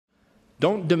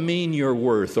Don't demean your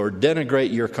worth or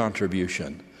denigrate your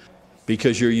contribution,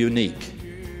 because you're unique.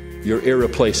 You're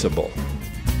irreplaceable.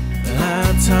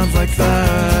 At times like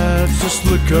that, just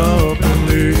look up and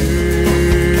live.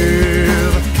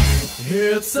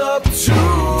 It's up to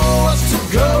us to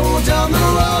go down the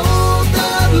road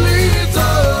that leads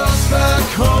us back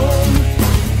home.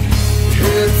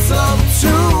 It's up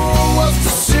to us to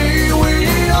see we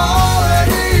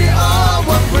already are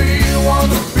what we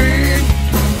want to be.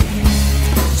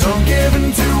 Don't give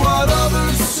in to what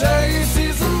others say.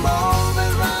 Seize the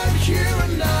moment right here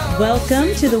and now.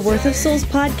 Welcome to the Worth of Souls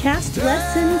podcast,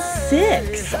 lesson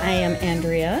 6. I am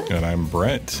Andrea. And I'm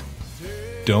Brent.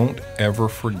 Don't ever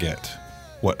forget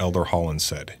what Elder Holland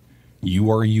said. You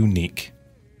are unique.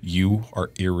 You are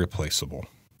irreplaceable.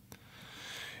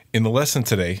 In the lesson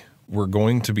today, we're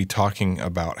going to be talking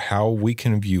about how we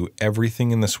can view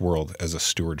everything in this world as a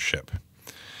stewardship.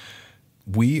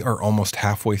 We are almost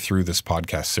halfway through this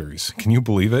podcast series. Can you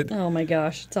believe it? Oh my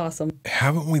gosh, it's awesome.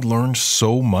 Haven't we learned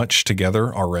so much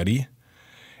together already?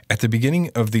 At the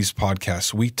beginning of these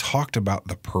podcasts, we talked about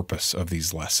the purpose of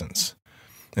these lessons,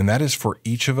 and that is for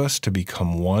each of us to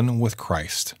become one with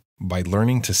Christ by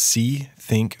learning to see,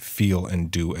 think, feel,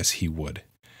 and do as He would.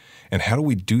 And how do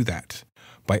we do that?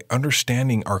 By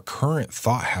understanding our current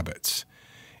thought habits,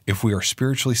 if we are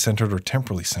spiritually centered or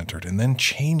temporally centered, and then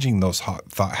changing those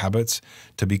thought habits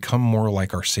to become more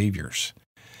like our Savior's.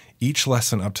 Each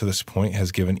lesson up to this point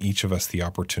has given each of us the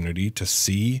opportunity to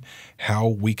see how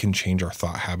we can change our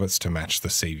thought habits to match the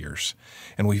Savior's.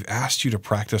 And we've asked you to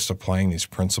practice applying these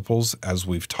principles as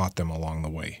we've taught them along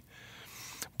the way.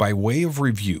 By way of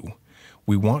review,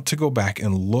 we want to go back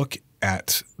and look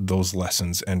at those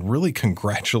lessons and really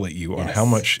congratulate you on how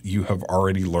much you have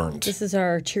already learned. This is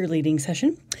our cheerleading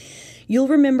session. You'll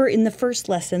remember in the first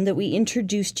lesson that we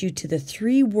introduced you to the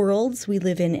three worlds we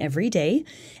live in every day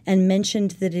and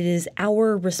mentioned that it is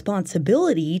our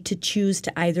responsibility to choose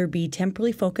to either be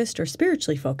temporally focused or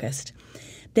spiritually focused.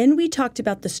 Then we talked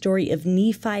about the story of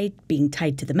Nephi being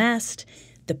tied to the mast,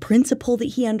 the principle that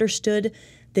he understood,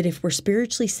 that if we're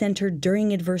spiritually centered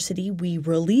during adversity, we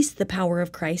release the power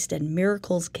of Christ and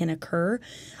miracles can occur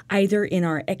either in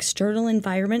our external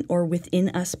environment or within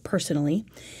us personally.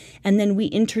 And then we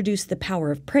introduce the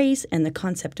power of praise and the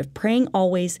concept of praying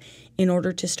always in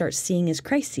order to start seeing as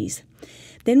Christ sees.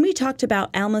 Then we talked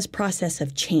about Alma's process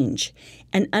of change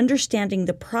and understanding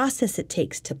the process it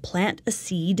takes to plant a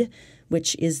seed,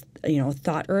 which is, a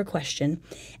thought or a question,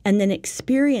 and then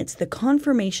experience the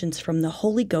confirmations from the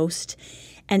Holy Ghost,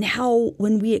 and how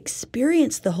when we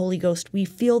experience the Holy Ghost, we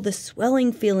feel the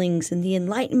swelling feelings and the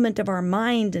enlightenment of our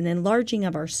mind and enlarging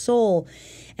of our soul,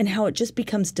 and how it just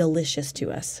becomes delicious to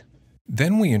us.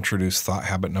 Then we introduce thought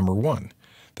habit number 1,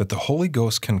 that the Holy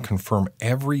Ghost can confirm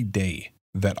every day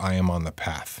that I am on the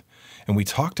path. And we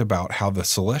talked about how the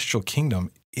celestial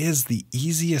kingdom is the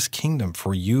easiest kingdom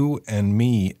for you and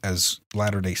me as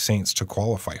Latter-day Saints to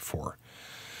qualify for.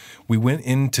 We went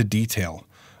into detail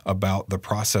about the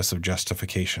process of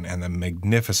justification and the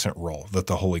magnificent role that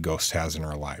the Holy Ghost has in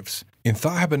our lives. In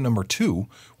thought habit number 2,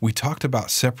 we talked about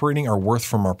separating our worth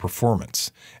from our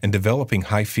performance and developing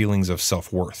high feelings of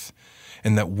self-worth,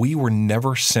 and that we were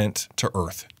never sent to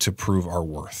earth to prove our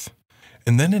worth.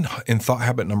 And then in thought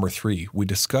habit number 3, we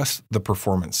discussed the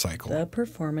performance cycle. The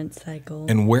performance cycle.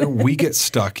 And where we get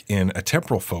stuck in a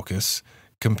temporal focus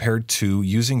compared to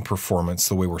using performance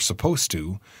the way we're supposed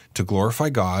to glorify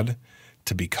God,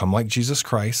 to become like Jesus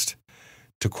Christ,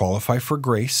 to qualify for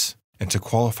grace, and to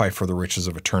qualify for the riches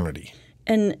of eternity.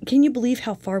 And can you believe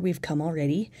how far we've come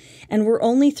already? And we're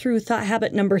only through thought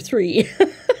habit number 3.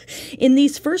 In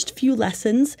these first few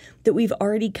lessons that we've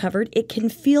already covered, it can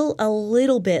feel a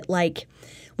little bit like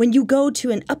when you go to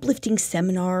an uplifting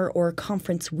seminar or a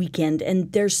conference weekend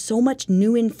and there's so much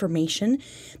new information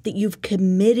that you've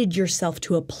committed yourself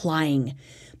to applying.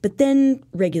 But then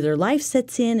regular life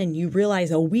sets in and you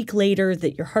realize a week later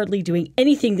that you're hardly doing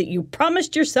anything that you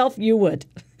promised yourself you would.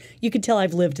 You can tell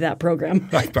I've lived that program.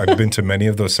 I've been to many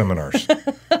of those seminars.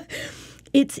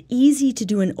 It's easy to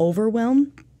do an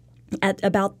overwhelm at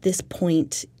about this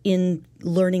point in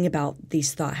learning about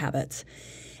these thought habits,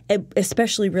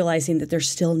 especially realizing that there's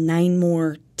still 9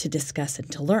 more to discuss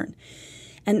and to learn.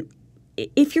 And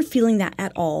if you're feeling that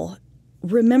at all,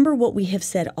 remember what we have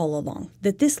said all along,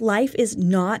 that this life is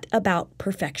not about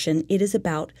perfection. It is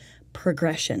about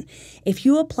progression. If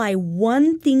you apply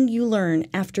one thing you learn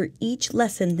after each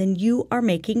lesson, then you are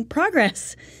making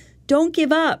progress. Don't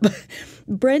give up.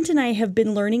 Brent and I have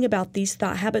been learning about these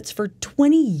thought habits for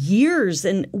 20 years,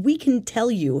 and we can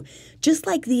tell you, just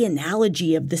like the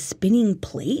analogy of the spinning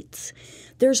plates,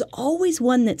 there's always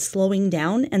one that's slowing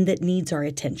down and that needs our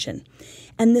attention.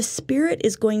 And the Spirit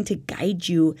is going to guide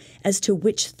you as to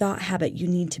which thought habit you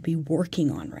need to be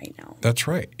working on right now. That's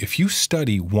right. If you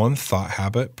study one thought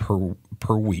habit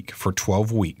per week for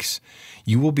 12 weeks,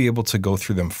 you will be able to go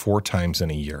through them 4 times in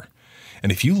a year.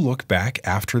 And if you look back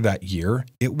after that year,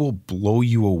 it will blow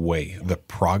you away, the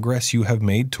progress you have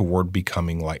made toward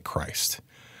becoming like Christ.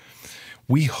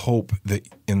 We hope that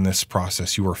in this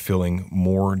process you are feeling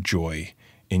more joy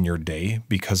in your day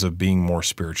because of being more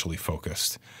spiritually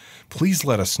focused. Please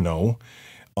let us know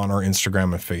on our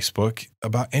Instagram and Facebook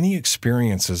about any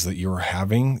experiences that you're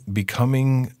having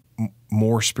becoming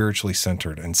more spiritually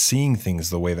centered and seeing things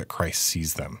the way that Christ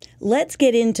sees them. Let's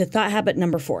get into thought habit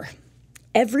number 4.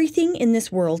 Everything in this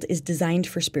world is designed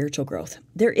for spiritual growth.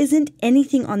 There isn't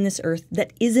anything on this earth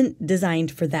that isn't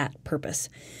designed for that purpose.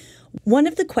 One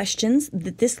of the questions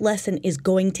that this lesson is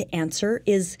going to answer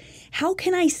is, how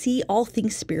can I see all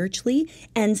things spiritually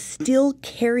and still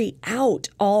carry out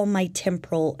all my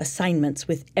temporal assignments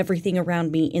with everything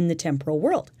around me in the temporal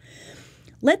world?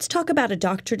 Let's talk about a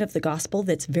doctrine of the gospel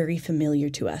that's very familiar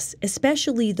to us,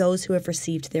 especially those who have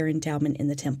received their endowment in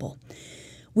the temple.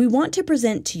 We want to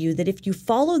present to you that if you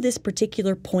follow this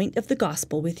particular point of the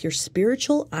gospel with your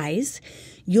spiritual eyes,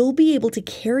 you'll be able to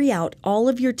carry out all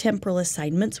of your temporal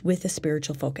assignments with a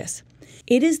spiritual focus.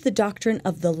 It is the doctrine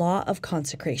of the Law of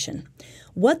Consecration.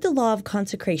 What the Law of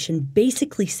Consecration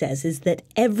basically says is that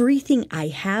everything I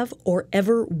have or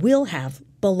ever will have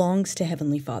belongs to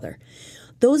Heavenly Father.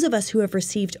 Those of us who have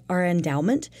received our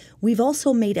endowment, we've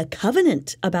also made a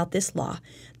covenant about this law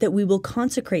that we will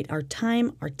consecrate our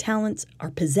time, our talents,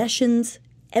 our possessions,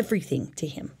 everything to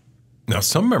Him. Now,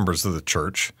 some members of the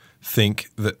church think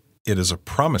that it is a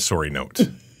promissory note.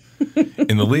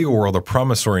 In the legal world, a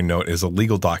promissory note is a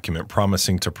legal document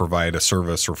promising to provide a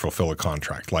service or fulfill a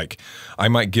contract. Like, I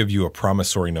might give you a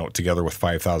promissory note together with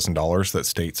 $5,000 that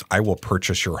states, I will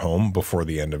purchase your home before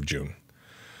the end of June.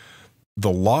 The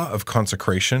Law of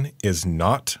Consecration is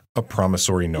not a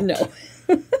promissory note.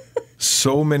 No.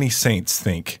 So many saints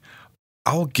think,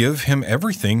 I'll give him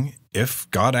everything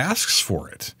if God asks for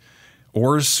it,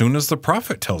 or as soon as the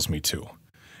prophet tells me to.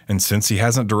 And since he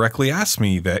hasn't directly asked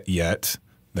me that yet,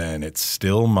 then it's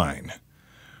still mine.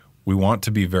 We want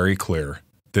to be very clear.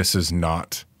 This is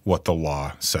not what the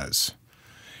law says.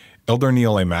 Elder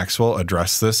Neil A. Maxwell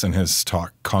addressed this in his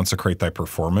talk, Consecrate Thy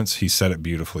Performance. He said it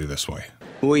beautifully this way.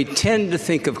 We tend to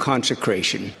think of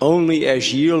consecration only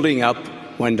as yielding up,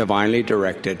 when divinely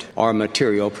directed, our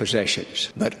material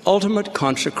possessions. But ultimate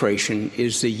consecration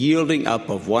is the yielding up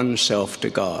of oneself to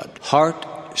God.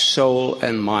 Heart, soul,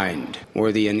 and mind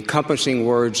were the encompassing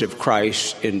words of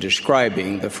Christ in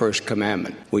describing the first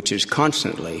commandment, which is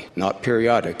constantly, not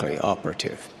periodically,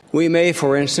 operative. We may,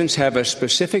 for instance, have a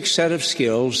specific set of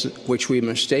skills which we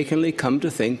mistakenly come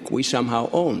to think we somehow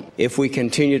own. If we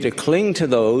continue to cling to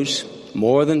those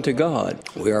more than to God,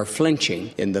 we are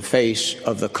flinching in the face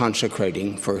of the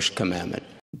consecrating first commandment.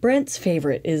 Brent's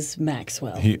favorite is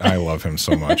Maxwell. I love him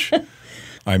so much.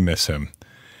 I miss him.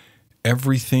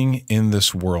 Everything in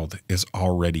this world is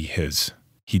already his.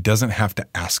 He doesn't have to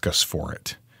ask us for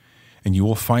it. And you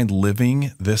will find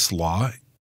living this law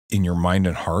in your mind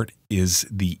and heart is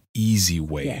the easy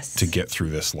way to get through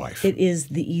this life. It is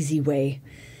the easy way.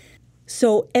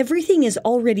 So everything is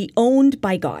already owned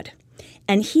by God.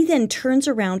 And He then turns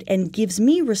around and gives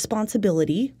me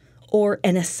responsibility or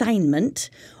an assignment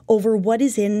over what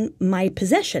is in my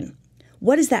possession.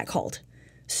 What is that called?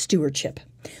 Stewardship.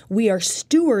 We are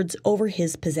stewards over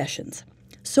His possessions.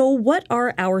 So what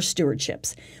are our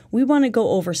stewardships? We want to go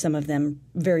over some of them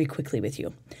very quickly with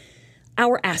you.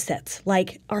 Our assets,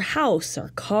 like our house, our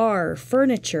car,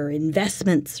 furniture,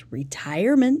 investments,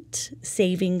 retirement,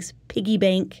 savings, piggy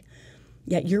bank.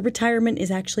 Yeah, your retirement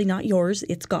is actually not yours,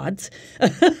 it's God's.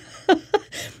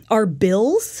 Our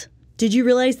bills. Did you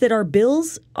realize that our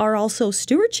bills are also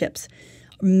stewardships?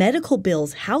 Medical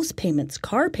bills, house payments,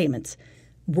 car payments,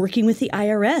 working with the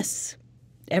IRS,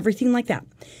 everything like that.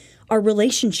 Our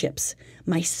relationships,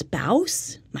 my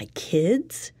spouse, my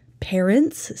kids,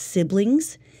 parents,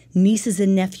 siblings, nieces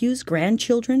and nephews,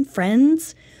 grandchildren,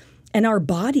 friends, and our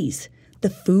bodies, the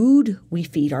food we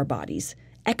feed our bodies,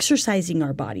 exercising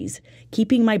our bodies,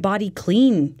 keeping my body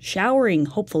clean, showering,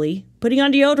 hopefully, putting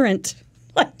on deodorant,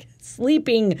 like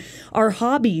sleeping, our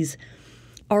hobbies,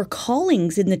 our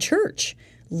callings in the church,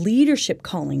 leadership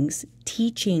callings,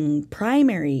 teaching,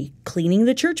 primary, cleaning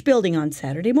the church building on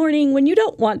Saturday morning when you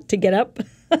don't want to get up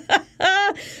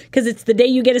because it's the day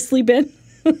you get to sleep in.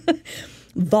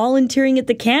 Volunteering at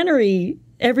the cannery,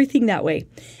 everything that way.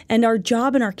 And our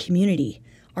job in our community,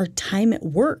 our time at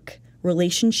work,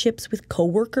 relationships with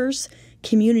coworkers,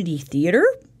 community theater,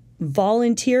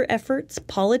 volunteer efforts,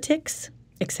 politics,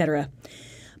 etc.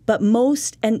 But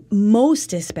most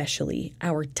especially,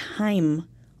 our time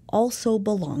also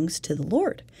belongs to the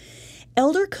Lord.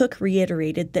 Elder Cook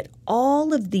reiterated that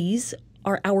all of these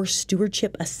are our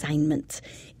stewardship assignments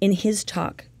in his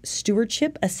talk,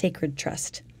 Stewardship, a Sacred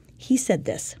Trust. He said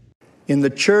this: In the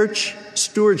church,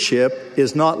 stewardship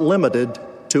is not limited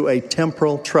to a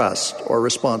temporal trust or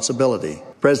responsibility.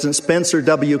 President Spencer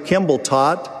W. Kimball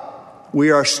taught, we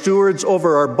are stewards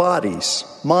over our bodies,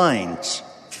 minds,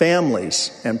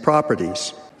 families, and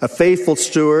properties. A faithful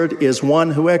steward is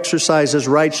one who exercises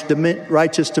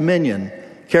righteous dominion,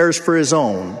 cares for his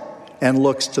own, and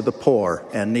looks to the poor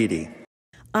and needy.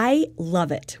 I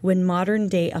love it when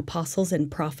modern-day apostles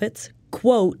and prophets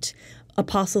quote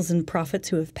apostles and prophets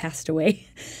who have passed away,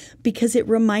 because it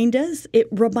reminds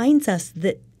us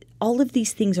that all of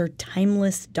these things are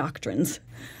timeless doctrines.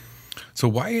 So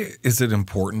why is it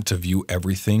important to view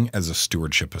everything as a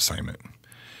stewardship assignment?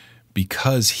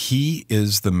 Because he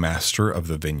is the master of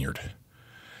the vineyard.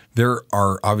 There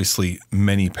are obviously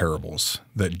many parables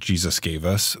that Jesus gave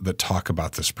us that talk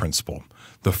about this principle.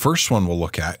 The first one we'll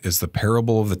look at is the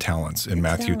parable of the talents in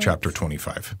Matthew chapter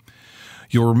 25.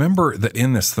 You'll remember that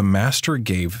in this, the master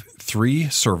gave 3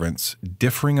 servants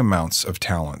differing amounts of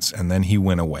talents, and then he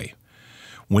went away.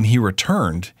 When he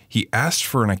returned, he asked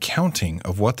for an accounting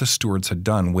of what the stewards had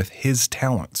done with his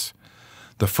talents.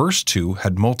 The first 2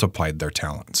 had multiplied their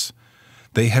talents.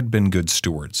 They had been good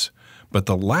stewards, but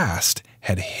the last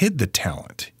had hid the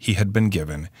talent he had been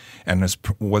given and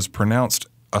was pronounced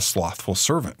a slothful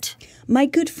servant. My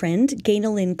good friend,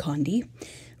 Gaynalyn Condi,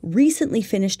 recently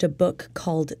finished a book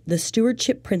called The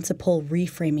Stewardship Principle,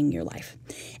 Reframing Your Life.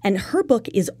 And her book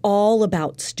is all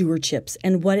about stewardships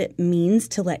and what it means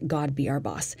to let God be our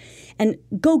boss. And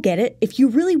go get it. If you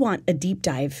really want a deep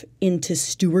dive into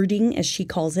stewarding, as she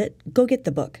calls it, go get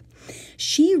the book.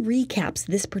 She recaps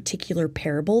this particular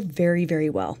parable very, very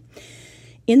well.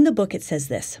 In the book, it says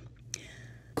this,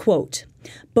 quote,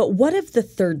 "But what of the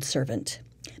third servant?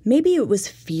 Maybe it was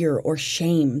fear or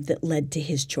shame that led to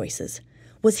his choices.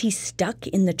 Was he stuck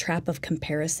in the trap of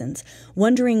comparisons,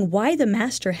 wondering why the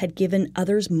master had given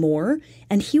others more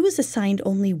and he was assigned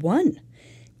only one?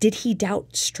 Did he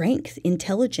doubt strength,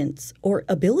 intelligence, or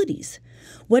abilities?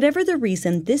 Whatever the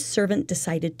reason, this servant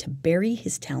decided to bury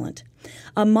his talent.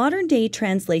 A modern-day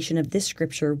translation of this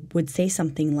scripture would say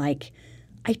something like,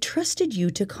 I trusted you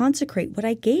to consecrate what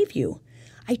I gave you.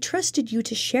 I trusted you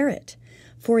to share it.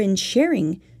 For in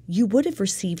sharing, you would have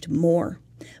received more.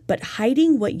 But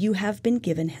hiding what you have been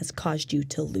given has caused you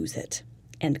to lose it."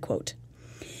 End quote.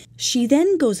 She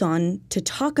then goes on to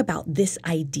talk about this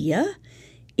idea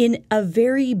in a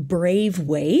very brave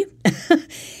way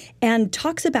and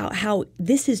talks about how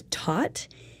this is taught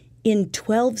in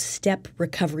 12-step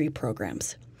recovery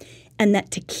programs, and that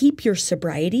to keep your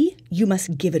sobriety, you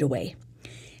must give it away.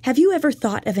 Have you ever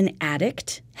thought of an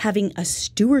addict having a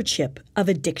stewardship of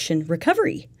addiction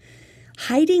recovery?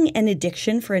 Hiding an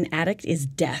addiction for an addict is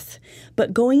death,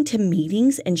 but going to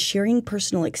meetings and sharing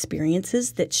personal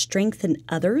experiences that strengthen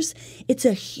others, it's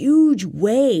a huge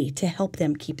way to help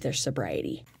them keep their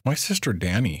sobriety. My sister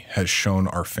Danny has shown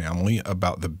our family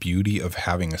about the beauty of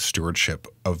having a stewardship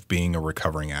of being a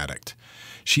recovering addict.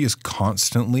 She is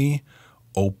constantly,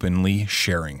 openly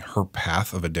sharing her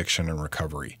path of addiction and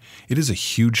recovery. It is a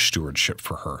huge stewardship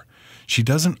for her. She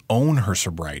doesn't own her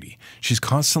sobriety. She's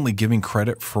constantly giving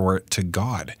credit for it to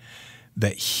God,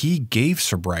 that he gave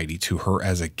sobriety to her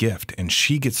as a gift, and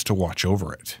she gets to watch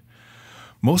over it.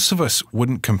 Most of us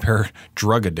wouldn't compare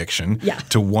drug addiction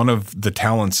to one of the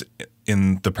talents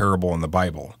in the parable in the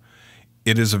Bible.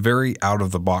 It is a very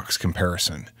out-of-the-box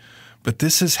comparison. But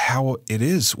this is how it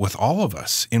is with all of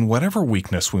us in whatever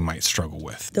weakness we might struggle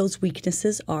with. Those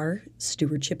weaknesses are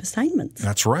stewardship assignments.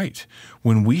 That's right.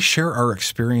 When we share our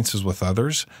experiences with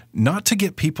others, not to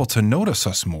get people to notice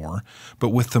us more, but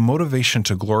with the motivation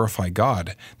to glorify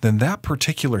God, then that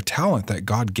particular talent that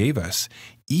God gave us,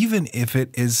 even if it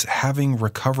is having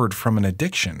recovered from an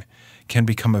addiction, can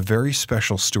become a very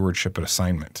special stewardship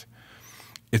assignment.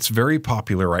 It's very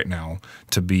popular right now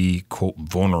to be, quote,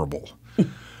 vulnerable.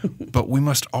 But we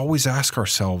must always ask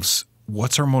ourselves,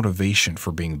 what's our motivation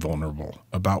for being vulnerable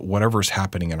about whatever's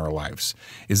happening in our lives?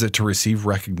 Is it to receive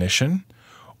recognition,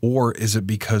 or is it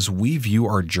because we view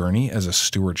our journey as a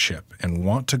stewardship and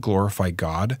want to glorify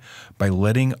God by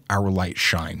letting our light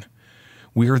shine?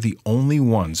 We are the only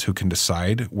ones who can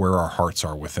decide where our hearts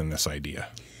are within this idea.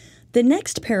 The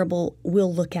next parable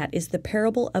we'll look at is the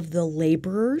parable of the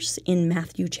laborers in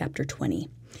Matthew chapter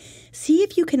 20. See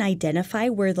if you can identify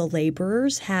where the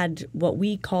laborers had what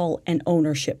we call an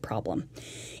ownership problem.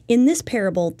 In this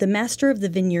parable, the master of the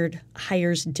vineyard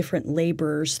hires different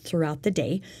laborers throughout the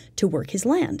day to work his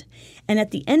land. And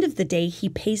at the end of the day, he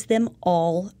pays them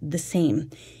all the same,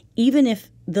 even if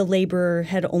the laborer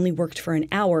had only worked for an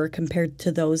hour compared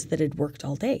to those that had worked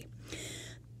all day.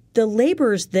 The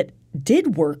laborers that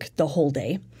did work the whole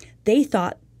day, they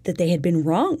thought that they had been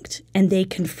wronged, and they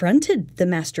confronted the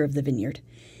master of the vineyard.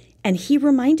 And he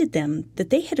reminded them that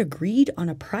they had agreed on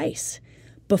a price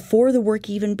before the work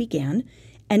even began,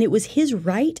 and it was his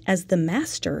right as the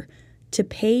master to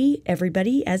pay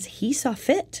everybody as he saw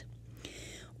fit.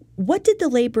 What did the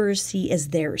laborers see as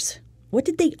theirs? What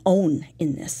did they own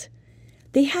in this?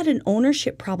 They had an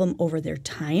ownership problem over their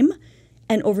time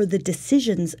and over the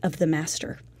decisions of the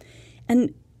master.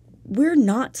 And we're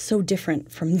not so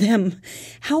different from them.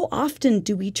 How often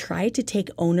do we try to take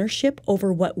ownership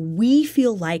over what we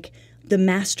feel like the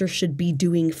master should be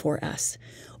doing for us,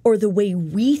 or the way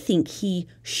we think he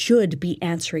should be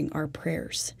answering our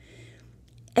prayers?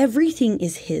 Everything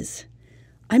is his.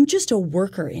 I'm just a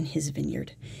worker in his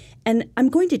vineyard, and I'm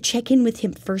going to check in with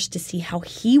him first to see how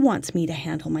he wants me to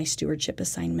handle my stewardship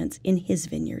assignments in his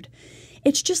vineyard.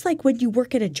 It's just like when you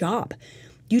work at a job.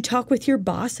 You talk with your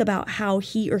boss about how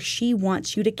he or she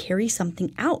wants you to carry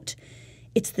something out.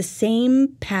 It's the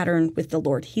same pattern with the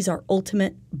Lord. He's our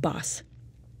ultimate boss.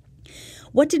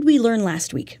 What did we learn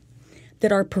last week?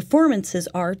 That our performances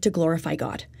are to glorify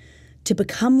God, to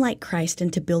become like Christ,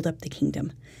 and to build up the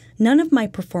kingdom. None of my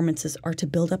performances are to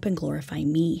build up and glorify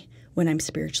me when I'm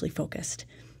spiritually focused.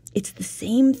 It's the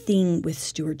same thing with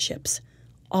stewardships.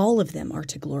 All of them are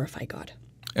to glorify God.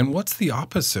 And what's the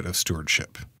opposite of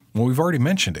stewardship? Well, we've already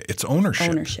mentioned it. It's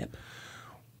ownership.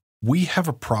 We have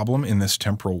a problem in this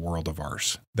temporal world of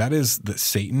ours. That is that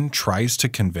Satan tries to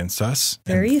convince us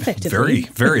very effectively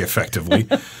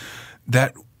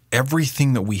that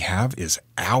everything that we have is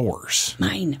ours.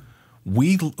 Mine.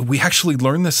 We actually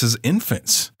learn this as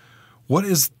infants. What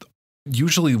is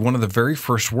usually one of the very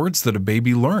first words that a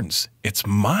baby learns? It's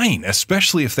mine,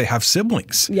 especially if they have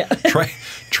siblings. Yeah.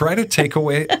 Try to take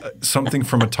away something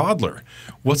from a toddler.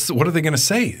 What are they going to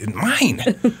say? Mine.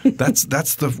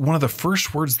 That's one of the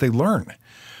first words they learn.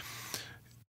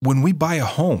 When we buy a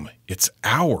home, it's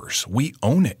ours. We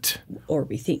own it. Or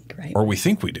we think, right? Or we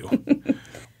think we do.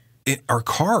 Our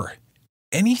car,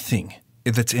 anything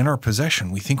that's in our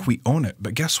possession, we think we own it.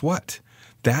 But guess what?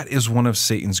 That is one of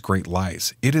Satan's great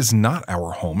lies. It is not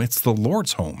our home. It's the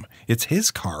Lord's home. It's his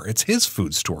car. It's his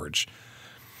food storage.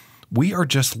 We are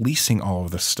just leasing all of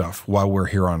this stuff while we're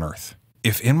here on earth.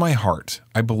 If in my heart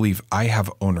I believe I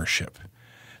have ownership,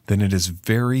 then it is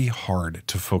very hard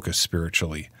to focus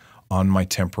spiritually on my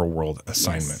temporal world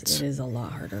assignments. Yes, it is a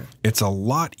lot harder. It's a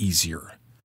lot easier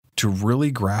to really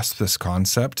grasp this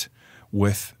concept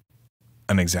with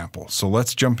an example. So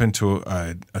let's jump into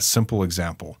a simple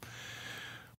example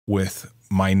with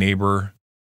my neighbor,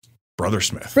 Brother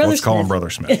Smith. Let's call him Brother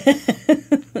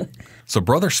Smith. So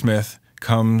Brother Smith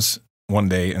comes one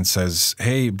day and says,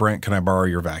 "Hey, Brent, can I borrow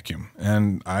your vacuum?"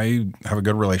 And I have a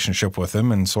good relationship with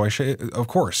him, and so I say, of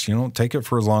course, take it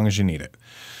for as long as you need it.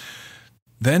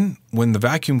 Then when the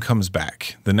vacuum comes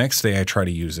back, the next day I try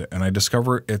to use it, and I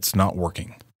discover it's not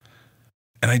working.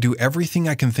 And I do everything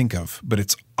I can think of, but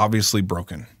it's obviously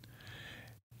broken.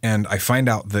 And I find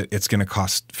out that it's going to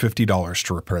cost $50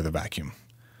 to repair the vacuum.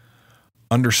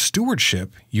 Under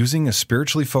stewardship, using a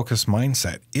spiritually focused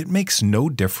mindset, it makes no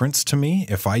difference to me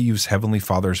if I use Heavenly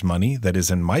Father's money that is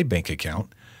in my bank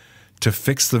account to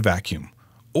fix the vacuum,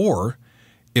 or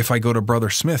if I go to Brother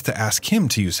Smith to ask him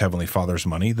to use Heavenly Father's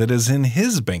money that is in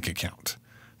his bank account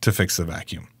to fix the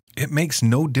vacuum. It makes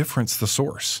no difference the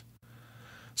source.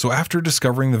 So after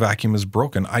discovering the vacuum is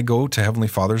broken, I go to Heavenly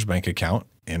Father's bank account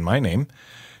in my name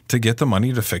to get the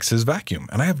money to fix his vacuum.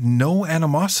 And I have no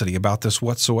animosity about this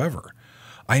whatsoever.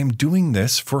 I am doing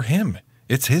this for him.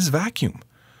 It's his vacuum.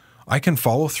 I can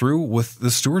follow through with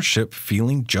the stewardship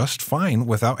feeling just fine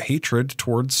without hatred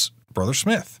towards Brother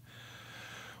Smith.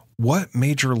 What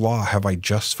major law have I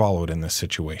just followed in this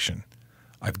situation?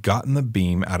 I've gotten the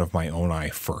beam out of my own eye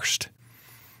first.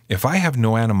 If I have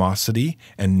no animosity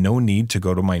and no need to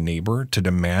go to my neighbor to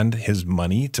demand his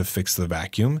money to fix the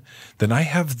vacuum, then I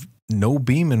have no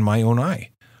beam in my own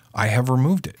eye. I have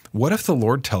removed it. What if the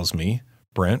Lord tells me,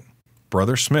 "Brent,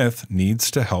 Brother Smith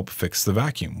needs to help fix the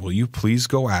vacuum. Will you please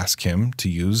go ask him to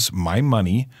use my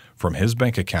money from his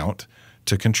bank account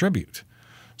to contribute?"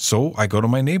 So I go to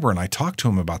my neighbor and I talk to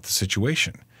him about the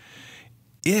situation.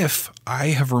 If I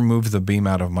have removed the beam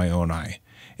out of my own eye,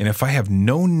 and if I have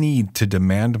no need to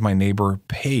demand my neighbor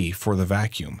pay for the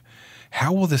vacuum,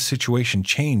 How will this situation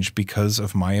change because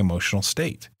of my emotional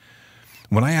state?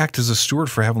 When I act as a steward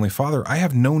for Heavenly Father, I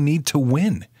have no need to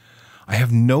win. I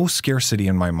have no scarcity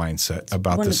in my mindset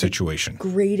about the situation.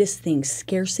 Greatest thing,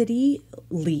 scarcity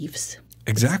leaves.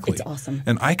 Exactly. It's awesome.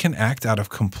 And I can act out of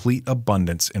complete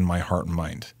abundance in my heart and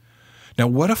mind. Now,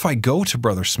 what if I go to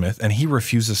Brother Smith and he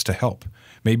refuses to help?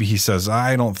 Maybe he says,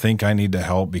 I don't think I need to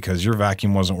help because your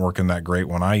vacuum wasn't working that great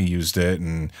when I used it,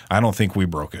 and I don't think we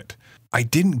broke it. I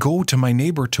didn't go to my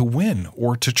neighbor to win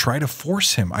or to try to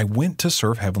force him. I went to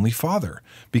serve Heavenly Father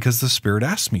because the Spirit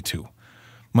asked me to.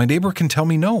 My neighbor can tell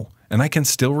me no, and I can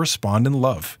still respond in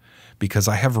love because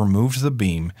I have removed the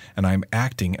beam and I'm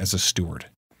acting as a steward.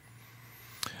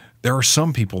 There are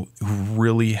some people who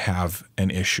really have an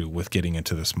issue with getting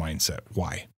into this mindset.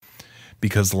 Why?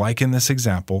 Because like in this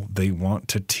example, they want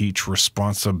to teach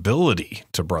responsibility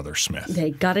to Brother Smith.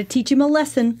 They got to teach him a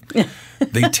lesson.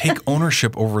 They take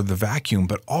ownership over the vacuum,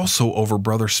 but also over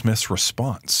Brother Smith's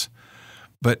response.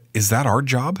 But is that our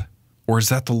job or is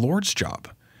that the Lord's job?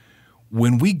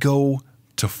 When we go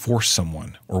to force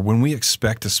someone or when we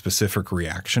expect a specific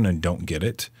reaction and don't get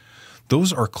it,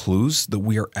 those are clues that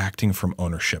we are acting from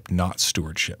ownership, not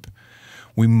stewardship.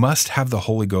 We must have the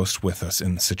Holy Ghost with us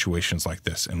in situations like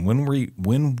this. And when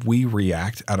we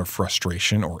react out of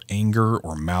frustration or anger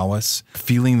or malice,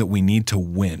 feeling that we need to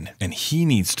win and he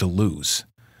needs to lose,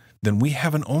 then we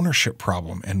have an ownership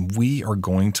problem and we are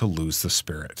going to lose the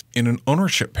Spirit. In an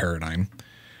ownership paradigm,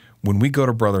 when we go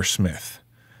to Brother Smith,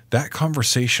 that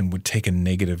conversation would take a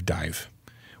negative dive.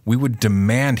 We would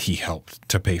demand he helped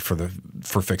to pay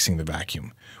for fixing the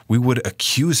vacuum. We would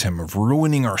accuse him of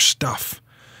ruining our stuff.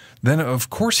 Then, of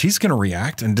course, he's going to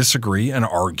react and disagree and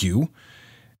argue.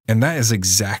 And that is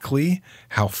exactly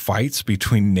how fights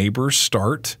between neighbors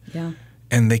start. Yeah.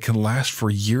 And they can last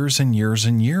for years and years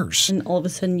and years. And all of a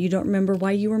sudden, you don't remember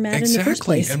why you were mad in the first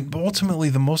place. And ultimately,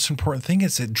 the most important thing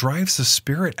is it drives the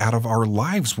Spirit out of our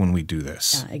lives when we do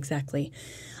this. Yeah, exactly.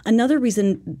 Another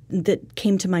reason that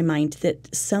came to my mind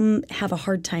that some have a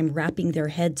hard time wrapping their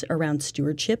heads around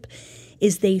stewardship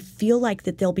is they feel like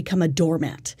that they'll become a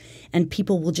doormat and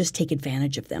people will just take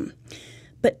advantage of them.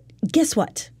 But guess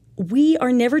what? We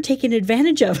are never taken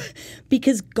advantage of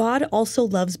because God also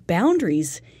loves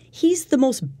boundaries. He's the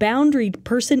most boundaried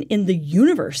person in the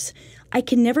universe. I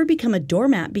can never become a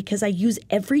doormat because I use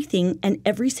everything and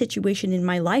every situation in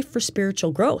my life for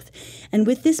spiritual growth. And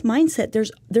with this mindset,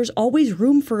 there's always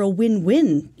room for a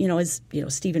win-win, as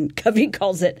Stephen Covey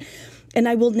calls it. And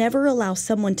I will never allow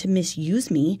someone to misuse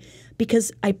me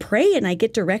because I pray and I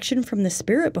get direction from the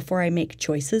Spirit before I make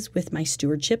choices with my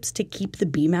stewardships to keep the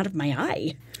beam out of my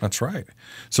eye. That's right.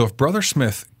 So if Brother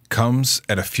Smith comes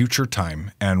at a future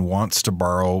time and wants to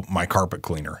borrow my carpet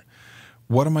cleaner,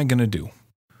 what am I going to do?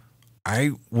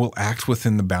 I will act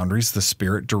within the boundaries the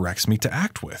Spirit directs me to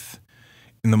act with.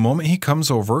 In the moment he comes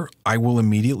over, I will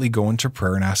immediately go into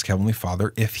prayer and ask Heavenly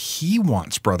Father if he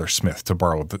wants Brother Smith to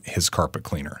borrow his carpet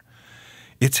cleaner.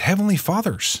 It's Heavenly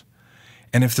Father's.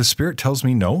 And if the Spirit tells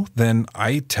me no, then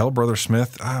I tell Brother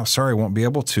Smith, sorry, I won't be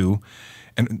able to.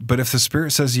 But if the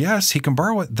Spirit says yes, he can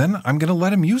borrow it, then I'm going to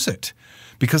let him use it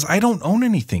because I don't own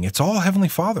anything. It's all Heavenly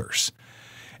Father's.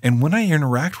 And when I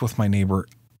interact with my neighbor,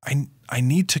 I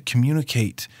need to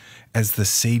communicate as the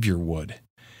Savior would.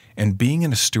 And being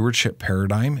in a stewardship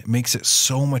paradigm makes it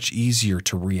so much easier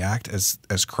to react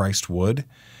as Christ would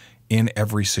in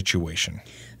every situation.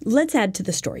 Let's add to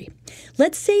the story.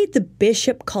 Let's say the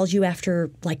bishop calls you after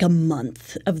like a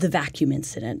month of the vacuum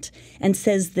incident and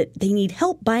says that they need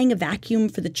help buying a vacuum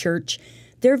for the church.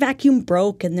 Their vacuum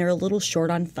broke and they're a little short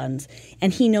on funds.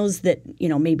 And he knows that,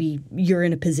 maybe you're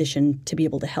in a position to be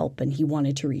able to help and he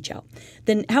wanted to reach out.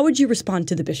 Then how would you respond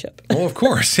to the bishop? Well, of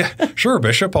course. Yeah, sure,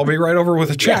 Bishop. I'll be right over with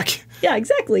a check. Yeah,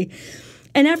 exactly.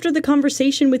 And after the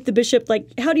conversation with the bishop,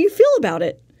 how do you feel about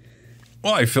it?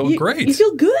 Well, I feel great. You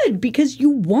feel good because you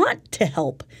want to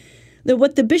help.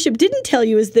 What the bishop didn't tell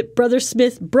you is that Brother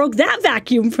Smith broke that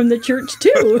vacuum from the church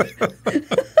too.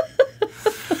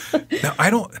 Now,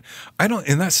 I don't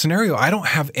in that scenario, I don't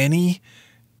have any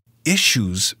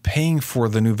issues paying for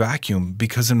the new vacuum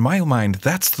because in my mind,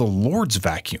 that's the Lord's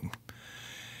vacuum.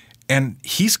 And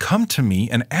he's come to me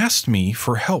and asked me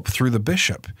for help through the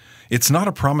bishop. It's not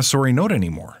a promissory note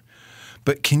anymore.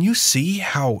 But can you see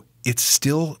how it's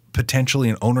still potentially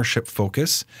an ownership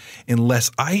focus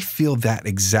unless I feel that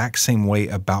exact same way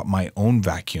about my own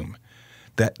vacuum,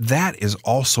 that is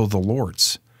also the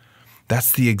Lord's.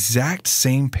 That's the exact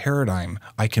same paradigm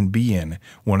I can be in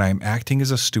when I'm acting as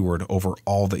a steward over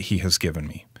all that he has given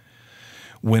me.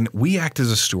 When we act as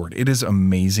a steward, it is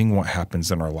amazing what happens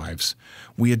in our lives.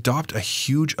 We adopt a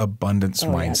huge abundance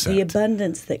mindset. Yeah. The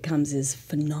abundance that comes is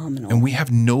phenomenal. And we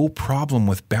have no problem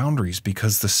with boundaries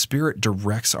because the Spirit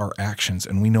directs our actions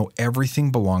and we know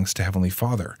everything belongs to Heavenly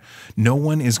Father. No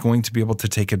one is going to be able to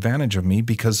take advantage of me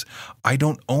because I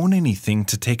don't own anything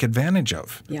to take advantage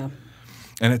of. Yeah.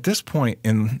 And at this point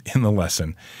in the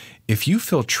lesson, if you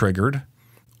feel triggered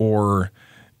or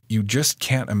you just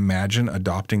can't imagine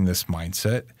adopting this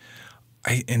mindset,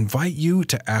 I invite you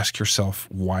to ask yourself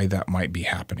why that might be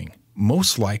happening.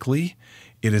 Most likely,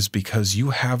 it is because you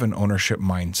have an ownership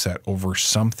mindset over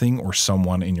something or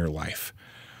someone in your life.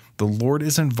 The Lord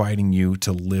is inviting you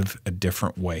to live a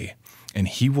different way, and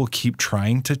He will keep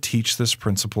trying to teach this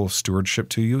principle of stewardship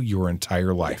to you your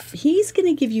entire life. He's going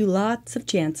to give you lots of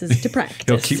chances to practice.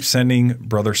 He'll keep sending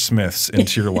Brother Smiths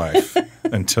into your life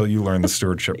until you learn the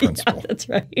stewardship principle. Yeah, that's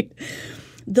right.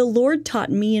 The Lord taught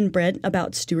me and Brent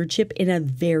about stewardship in a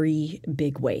very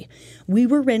big way. We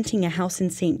were renting a house in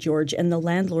St. George, and the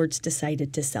landlords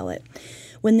decided to sell it.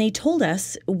 When they told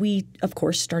us, we, of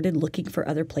course, started looking for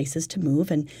other places to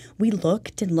move, and we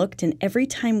looked, and every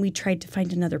time we tried to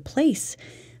find another place,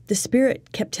 the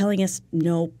Spirit kept telling us,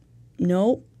 nope,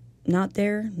 not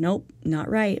there, nope, not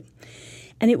right.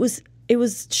 And it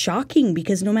was shocking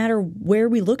because no matter where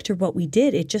we looked or what we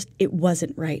did, it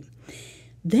wasn't right.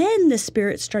 Then the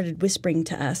Spirit started whispering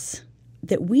to us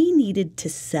that we needed to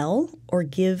sell or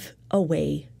give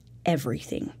away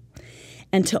everything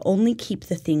and to only keep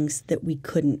the things that we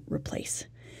couldn't replace.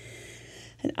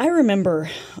 And I remember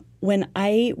when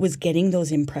I was getting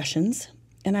those impressions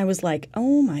and I was like,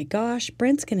 oh my gosh,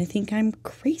 Brent's going to think I'm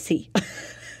crazy.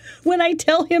 When I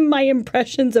tell him my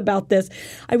impressions about this,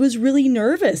 I was really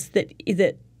nervous that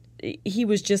he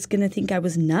was just going to think I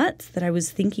was nuts, that I was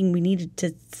thinking we needed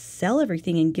to sell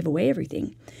everything and give away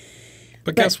everything.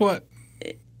 But guess what?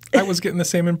 I was getting the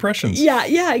same impressions.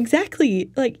 Yeah,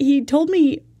 exactly. Like he told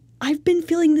me, I've been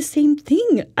feeling the same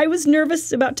thing. I was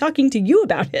nervous about talking to you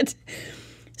about it.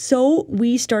 So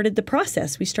we started the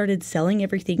process. We started selling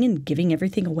everything and giving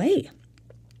everything away.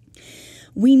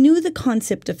 We knew the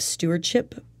concept of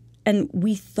stewardship, and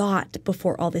we thought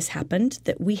before all this happened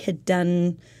that we had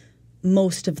done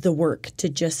most of the work to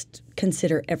just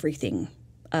consider everything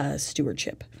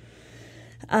stewardship.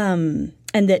 And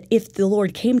that if the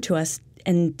Lord came to us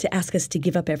and to ask us to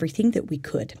give up everything, that we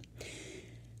could.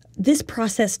 This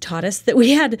process taught us that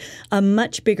we had a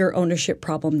much bigger ownership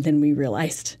problem than we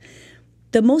realized.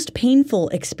 The most painful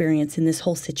experience in this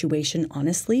whole situation,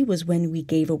 honestly, was when we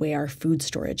gave away our food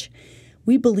storage.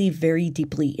 We believe very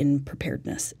deeply in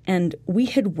preparedness, and we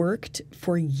had worked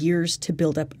for years to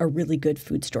build up a really good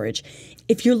food storage.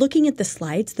 If you're looking at the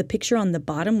slides, the picture on the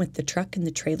bottom with the truck and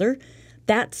the trailer,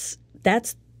 that's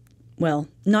well,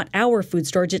 not our food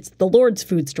storage, it's the Lord's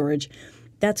food storage.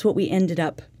 That's what we ended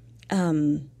up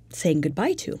saying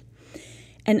goodbye to.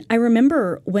 And I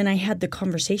remember when I had the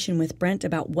conversation with Brent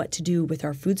about what to do with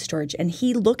our food storage, and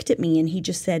he looked at me and he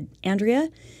just said, Andrea,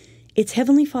 it's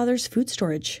Heavenly Father's food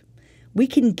storage. We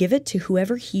can give it to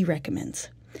whoever He recommends.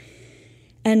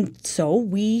 And so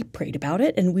we prayed about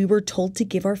it, and we were told to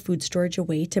give our food storage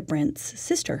away to Brent's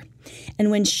sister.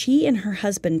 And when she and her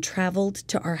husband traveled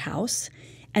to our house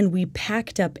and we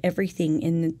packed up everything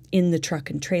in the truck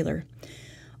and trailer,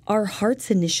 our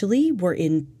hearts initially were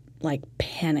in like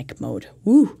panic mode.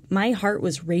 Woo, my heart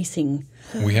was racing.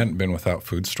 We hadn't been without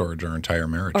food storage our entire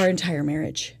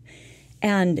marriage.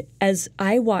 And as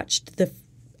I watched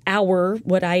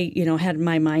what I had in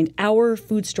my mind, our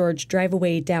food storage drive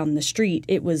away down the street,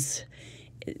 it was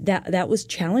that was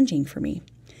challenging for me.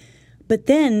 But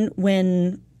then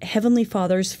when Heavenly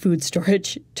Father's food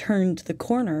storage turned the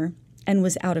corner and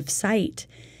was out of sight,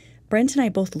 Brent and I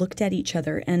both looked at each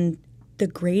other, and the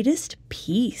greatest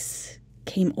peace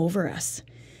came over us.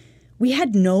 We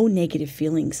had no negative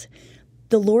feelings.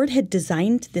 The Lord had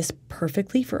designed this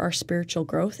perfectly for our spiritual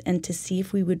growth and to see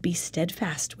if we would be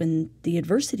steadfast when the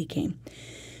adversity came.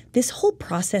 This whole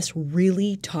process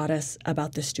really taught us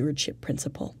about the stewardship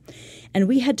principle. And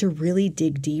we had to really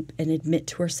dig deep and admit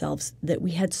to ourselves that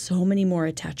we had so many more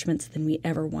attachments than we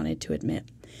ever wanted to admit.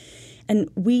 And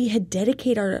we had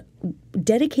dedicated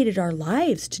our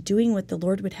lives to doing what the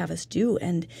Lord would have us do.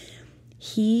 And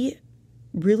He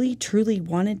really, truly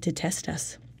wanted to test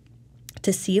us,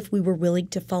 to see if we were willing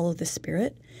to follow the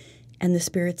Spirit and the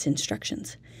Spirit's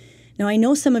instructions. Now, I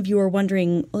know some of you are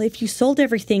wondering, well, if you sold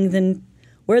everything, then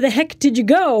where the heck did you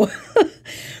go?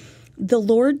 The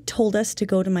Lord told us to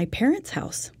go to my parents'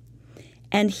 house,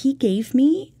 and He gave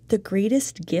me the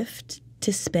greatest gift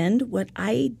to spend what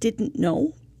I didn't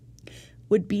know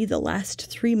would be the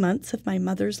last 3 months of my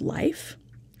mother's life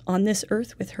on this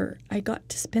earth with her. I got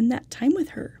to spend that time with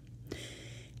her.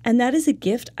 And that is a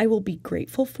gift I will be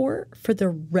grateful for the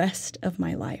rest of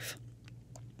my life.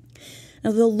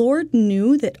 Now, the Lord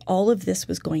knew that all of this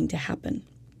was going to happen.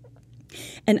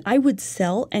 And I would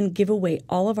sell and give away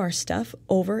all of our stuff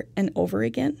over and over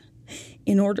again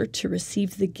in order to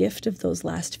receive the gift of those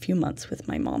last few months with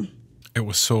my mom. It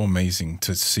was so amazing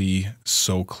to see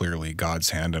so clearly God's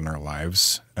hand in our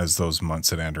lives as those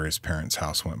months at Andrea's parents'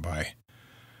 house went by.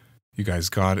 You guys,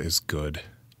 God is good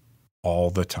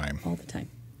all the time. All the time.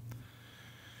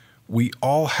 We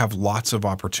all have lots of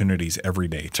opportunities every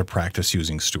day to practice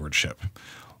using stewardship.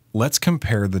 Let's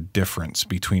compare the difference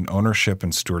between ownership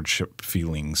and stewardship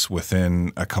feelings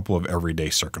within a couple of everyday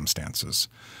circumstances.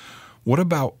 What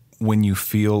about when you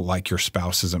feel like your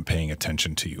spouse isn't paying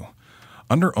attention to you?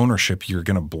 Under ownership, you're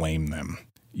going to blame them.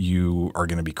 You are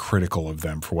going to be critical of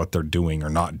them for what they're doing or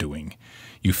not doing.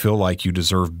 You feel like you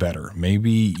deserve better.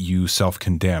 Maybe you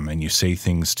self-condemn and you say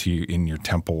things to you in your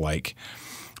temple like,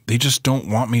 they just don't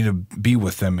want me to be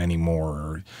with them anymore.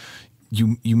 Or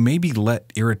you maybe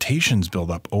let irritations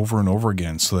build up over and over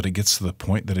again so that it gets to the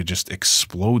point that it just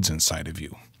explodes inside of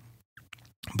you.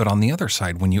 But on the other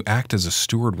side, when you act as a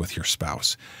steward with your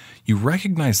spouse, you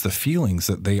recognize the feelings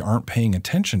that they aren't paying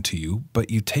attention to you, but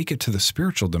you take it to the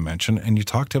spiritual dimension and you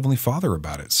talk to Heavenly Father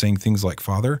about it, saying things like,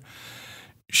 Father,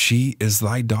 she is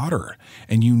thy daughter,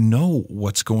 and you know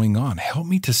what's going on. Help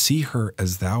me to see her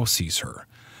as thou sees her.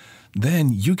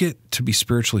 Then you get to be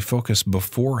spiritually focused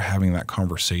before having that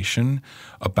conversation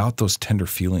about those tender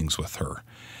feelings with her.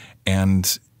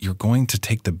 And you're going to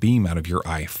take the beam out of your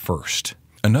eye first.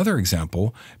 Another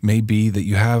example may be that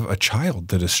you have a child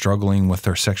that is struggling with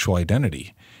their sexual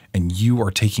identity, and you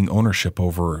are taking ownership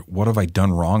over what have I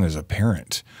done wrong as a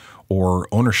parent, or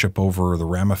ownership over the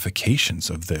ramifications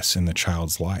of this in the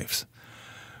child's lives.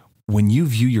 When you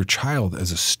view your child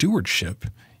as a stewardship,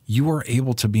 you are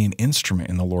able to be an instrument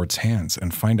in the Lord's hands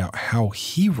and find out how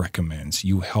He recommends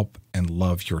you help and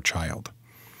love your child.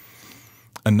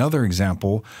 Another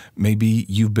example may be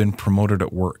you've been promoted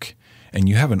at work and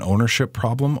you have an ownership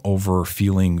problem over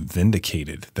feeling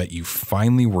vindicated that you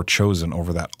finally were chosen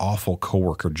over that awful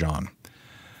coworker, John.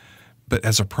 But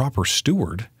as a proper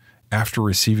steward, after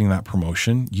receiving that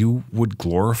promotion, you would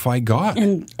glorify God.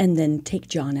 And then take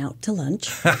John out to lunch.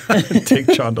 Take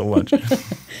John to lunch.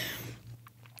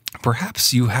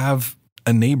 Perhaps you have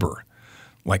a neighbor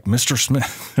like Mr.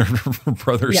 Smith or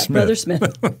Brother Smith. Brother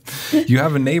Smith. You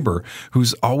have a neighbor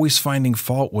who's always finding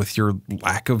fault with your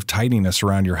lack of tidiness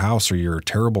around your house or your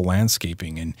terrible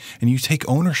landscaping, and you take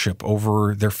ownership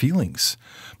over their feelings.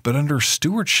 But under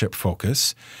stewardship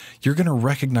focus, you're going to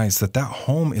recognize that that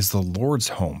home is the Lord's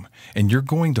home, and you're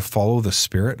going to follow the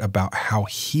Spirit about how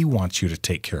He wants you to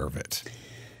take care of it.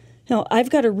 Now, I've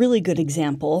got a really good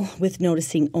example with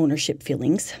noticing ownership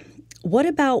feelings. What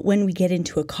about when we get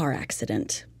into a car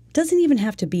accident? Doesn't even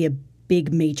have to be a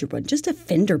big major one, just a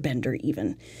fender bender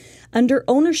even. Under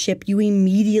ownership, you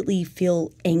immediately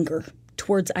feel anger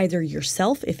towards either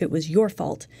yourself, if it was your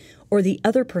fault, or the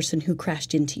other person who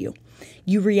crashed into you.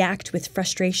 You react with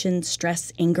frustration,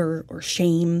 stress, anger, or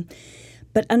shame.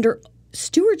 But under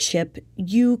stewardship,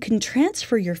 you can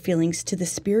transfer your feelings to the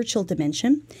spiritual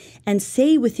dimension and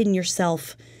say within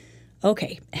yourself,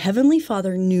 okay, Heavenly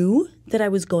Father knew that I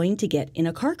was going to get in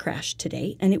a car crash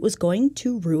today and it was going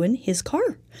to ruin His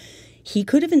car. He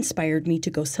could have inspired me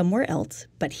to go somewhere else,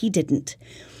 but He didn't.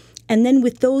 And then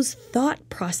with those thought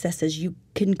processes, you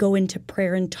can go into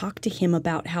prayer and talk to Him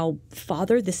about how,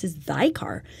 Father, this is thy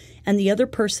car and the other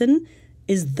person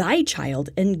is thy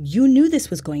child and you knew this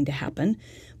was going to happen.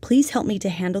 Please help me to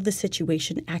handle the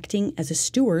situation acting as a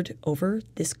steward over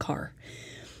this car.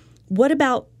 What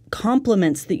about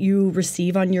compliments that you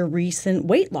receive on your recent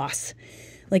weight loss?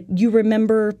 Like, you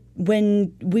remember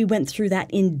when we went through that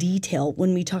in detail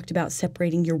when we talked about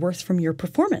separating your worth from your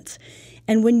performance.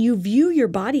 And when you view your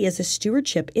body as a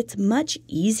stewardship, it's much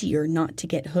easier not to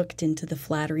get hooked into the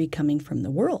flattery coming from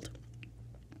the world.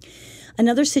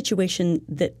 Another situation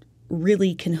that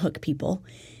really can hook people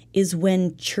is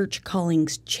when church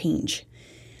callings change.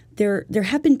 There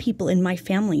have been people in my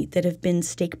family that have been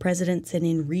stake presidents and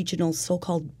in regional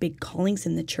so-called big callings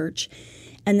in the church.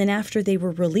 And then after they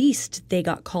were released, they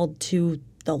got called to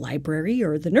the library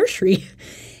or the nursery.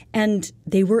 And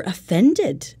they were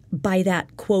offended by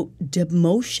that, quote,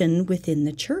 demotion within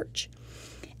the church.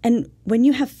 And when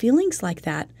you have feelings like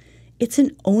that, it's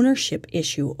an ownership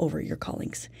issue over your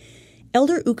callings.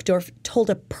 Elder Uchtdorf told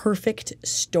a perfect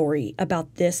story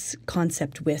about this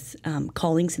concept with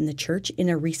callings in the church in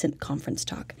a recent conference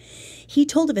talk. He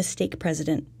told of a stake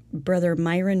president, Brother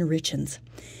Myron Richens.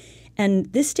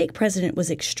 And this stake president was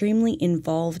extremely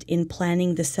involved in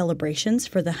planning the celebrations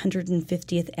for the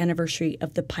 150th anniversary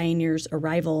of the pioneers'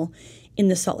 arrival in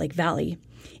the Salt Lake Valley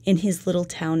in his little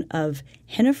town of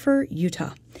Hennifer,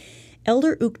 Utah.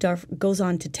 Elder Uchtdorf goes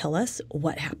on to tell us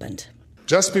what happened.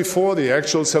 Just before the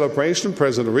actual celebration,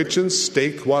 President Richard's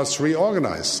stake was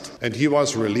reorganized, and he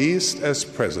was released as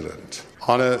president.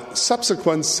 On a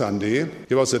subsequent Sunday,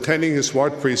 he was attending his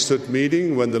ward priesthood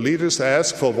meeting when the leaders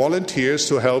asked for volunteers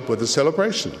to help with the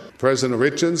celebration. President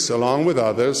Richards, along with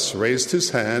others, raised his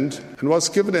hand and was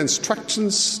given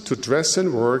instructions to dress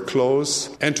in work clothes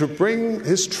and to bring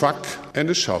his truck and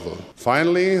a shovel.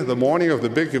 Finally, the morning of the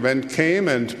big event came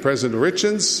and President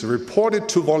Richards reported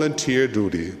to volunteer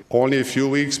duty. Only a few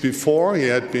weeks before, he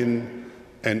had been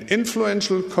an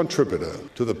influential contributor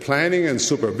to the planning and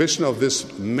supervision of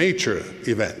this major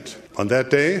event. On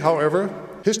that day, however,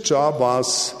 his job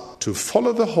was to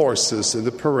follow the horses in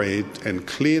the parade and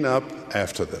clean up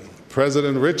after them.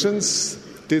 President Richards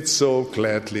did so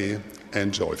gladly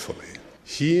and joyfully.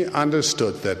 He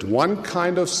understood that one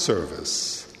kind of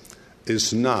service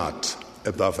is not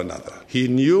above another. He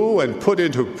knew and put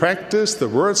into practice the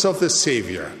words of the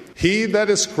Savior, "He that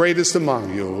is greatest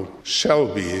among you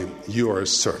shall be your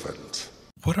servant."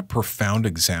 What a profound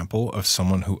example of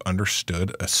someone who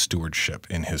understood a stewardship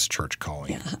in his church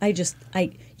calling. Yeah,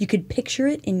 you could picture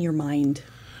it in your mind.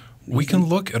 Amazing. We can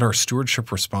look at our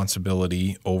stewardship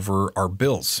responsibility over our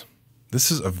bills. This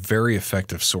is a very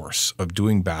effective source of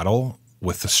doing battle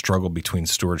with the struggle between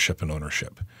stewardship and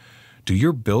ownership. Do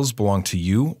your bills belong to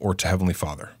you or to Heavenly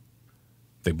Father?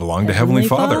 They belong to Heavenly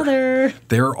Father.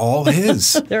 They're all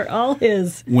His. They're all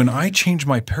His. When I change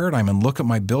my paradigm and look at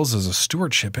my bills as a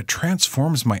stewardship, it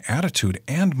transforms my attitude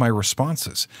and my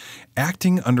responses.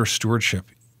 Acting under stewardship,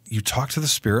 you talk to the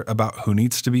Spirit about who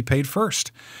needs to be paid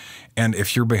first. And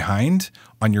if you're behind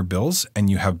on your bills and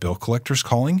you have bill collectors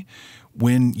calling,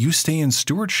 when you stay in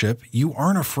stewardship, you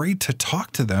aren't afraid to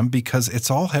talk to them because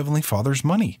it's all Heavenly Father's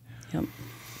money. Yep.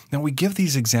 Now, we give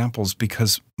these examples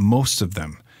because most of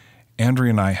them,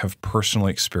 Andrea and I have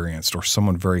personally experienced, or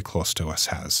someone very close to us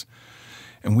has.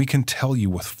 And we can tell you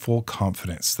with full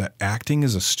confidence that acting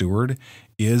as a steward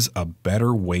is a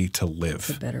better way to live.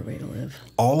 It's a better way to live.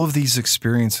 All of these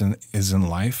experiences in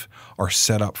life are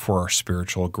set up for our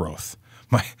spiritual growth.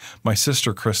 My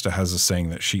sister Krista has a saying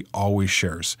that she always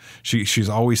shares. She's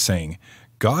always saying,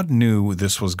 God knew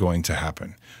this was going to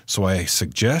happen, so I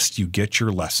suggest you get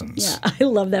your lessons. Yeah, I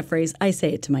love that phrase. I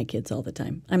say it to my kids all the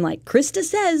time. I'm like, Krista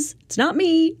says, it's not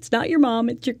me, it's not your mom,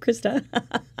 it's your Krista.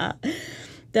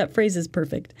 That phrase is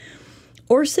perfect.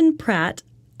 Orson Pratt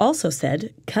also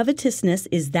said, covetousness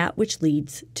is that which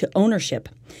leads to ownership.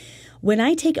 When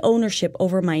I take ownership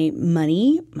over my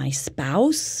money, my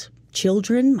spouse,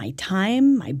 children, my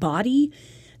time, my body,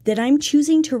 that I'm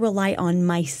choosing to rely on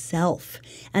myself.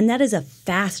 And that is a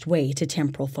fast way to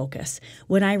temporal focus.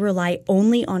 When I rely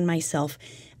only on myself,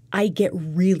 I get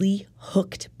really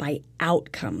hooked by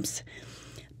outcomes,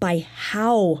 by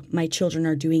how my children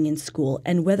are doing in school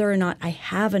and whether or not I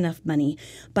have enough money,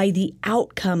 by the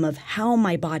outcome of how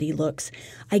my body looks.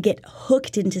 I get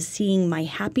hooked into seeing my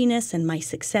happiness and my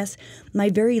success, my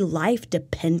very life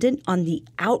dependent on the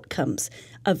outcomes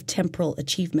of temporal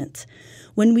achievements.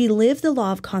 When we live the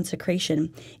law of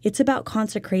consecration, it's about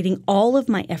consecrating all of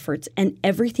my efforts and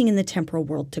everything in the temporal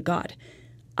world to God.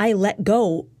 I let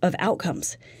go of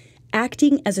outcomes.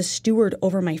 Acting as a steward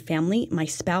over my family, my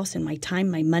spouse, and my time,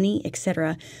 my money,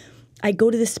 etc., I go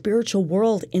to the spiritual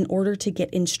world in order to get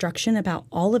instruction about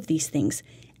all of these things.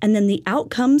 And then the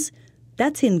outcomes,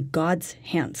 that's in God's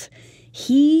hands.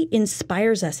 He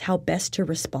inspires us how best to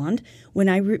respond when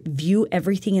I view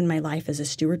everything in my life as a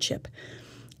stewardship.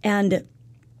 And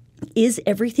is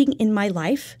everything in my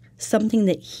life something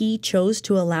that He chose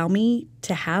to allow me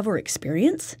to have or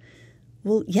experience?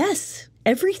 Well, yes,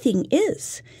 everything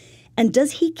is. And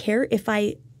does He care if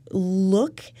I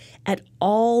look at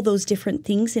all those different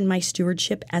things in my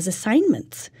stewardship as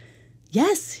assignments?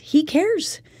 Yes, He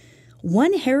cares.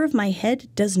 One hair of my head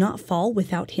does not fall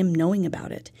without Him knowing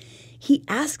about it. He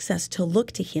asks us to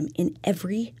look to Him in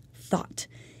every thought.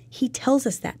 He tells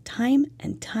us that time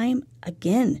and time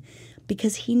again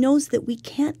because He knows that we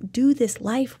can't do this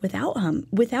life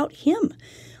without Him.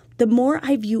 The more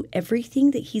I view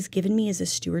everything that He's given me as a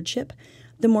stewardship,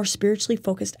 the more spiritually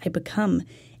focused I become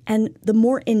and the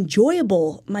more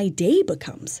enjoyable my day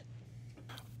becomes.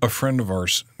 A friend of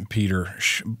ours, Peter,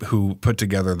 who put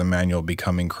together the manual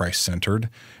Becoming Christ-Centered,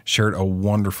 shared a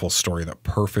wonderful story that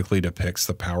perfectly depicts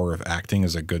the power of acting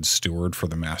as a good steward for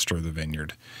the master of the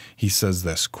vineyard. He says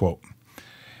this, quote,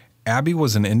 Abby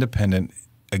was an independent,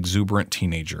 exuberant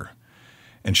teenager.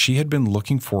 and she had been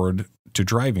looking forward to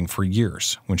driving for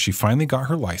years. When she finally got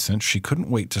her license, she couldn't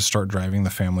wait to start driving the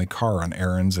family car on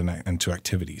errands and to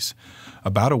activities.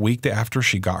 About a week after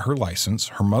she got her license,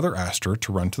 her mother asked her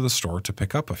to run to the store to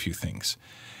pick up a few things.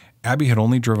 Abby had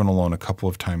only driven alone a couple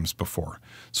of times before,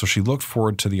 so she looked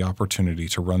forward to the opportunity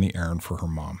to run the errand for her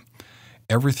mom.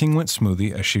 Everything went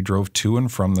smoothly as she drove to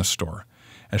and from the store.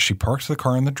 As she parked the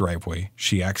car in the driveway,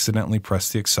 she accidentally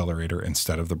pressed the accelerator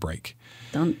instead of the brake.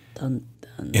 Dun, dun,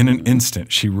 dun. In an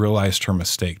instant, she realized her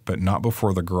mistake, but not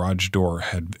before the garage door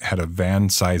had a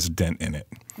van-sized dent in it.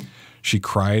 She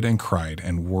cried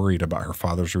and worried about her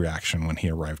father's reaction when he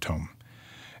arrived home.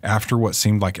 After what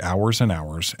seemed like hours and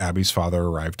hours, Abby's father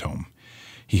arrived home.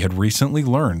 He had recently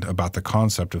learned about the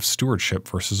concept of stewardship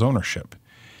versus ownership.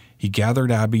 He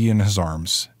gathered Abby in his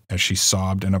arms as she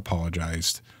sobbed and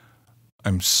apologized.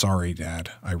 "I'm sorry,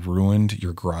 Dad. I ruined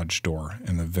your garage door,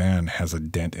 and the van has a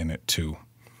dent in it, too."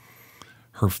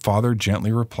 Her father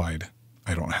gently replied,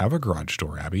 "I don't have a garage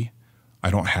door, Abby. I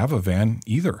don't have a van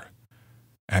either."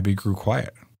 Abby grew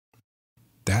quiet.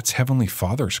 "That's Heavenly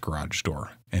Father's garage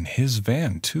door, and his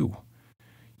van, too.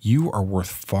 You are worth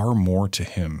far more to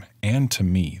him and to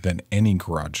me than any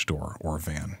garage door or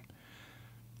van."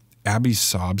 Abby's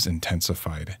sobs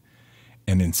intensified,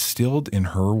 and instilled in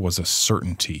her was a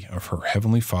certainty of her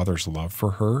Heavenly Father's love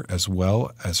for her, as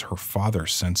well as her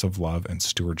father's sense of love and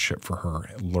stewardship for her,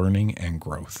 learning and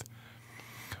growth.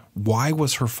 Why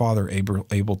was her father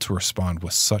able to respond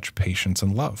with such patience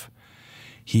and love?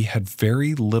 He had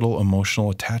very little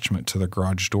emotional attachment to the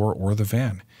garage door or the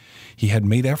van. He had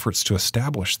made efforts to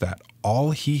establish that all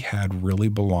he had really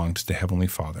belonged to Heavenly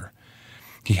Father.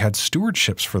 He had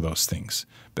stewardships for those things,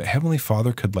 but Heavenly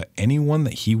Father could let anyone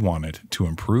that he wanted to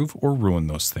improve or ruin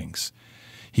those things.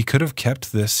 He could have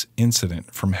kept this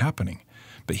incident from happening,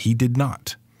 but he did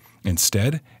not.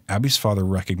 Instead, Abby's father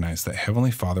recognized that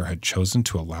Heavenly Father had chosen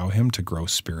to allow him to grow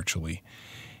spiritually.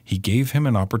 He gave him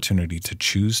an opportunity to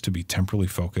choose to be temporally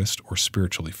focused or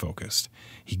spiritually focused.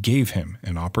 He gave him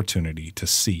an opportunity to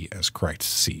see as Christ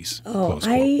sees. Oh,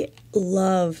 I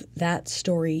love that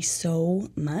story so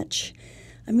much.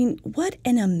 I mean, what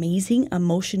an amazing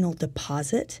emotional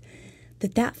deposit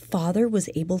that father was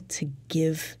able to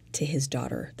give to his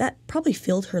daughter. That probably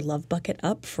filled her love bucket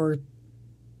up for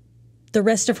the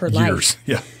rest of her Years.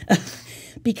 life. Yeah.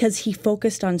 Because he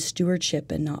focused on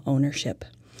stewardship and not ownership.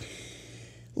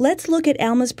 Let's look at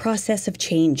Alma's process of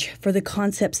change for the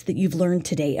concepts that you've learned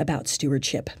today about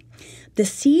stewardship. The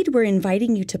seed we're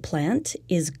inviting you to plant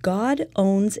is God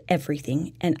owns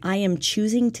everything, and I am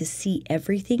choosing to see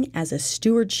everything as a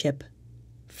stewardship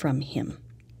from Him.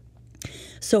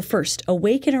 So first,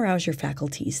 awake and arouse your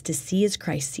faculties to see as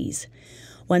Christ sees.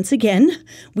 Once again,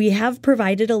 we have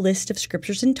provided a list of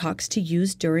scriptures and talks to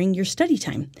use during your study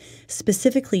time,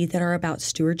 specifically that are about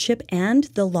stewardship and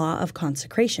the law of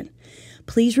consecration.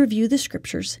 Please review the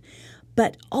scriptures,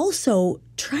 but also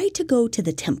try to go to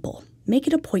the temple. Make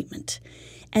an appointment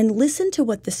and listen to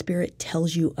what the Spirit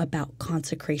tells you about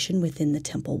consecration within the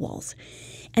temple walls.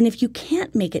 And if you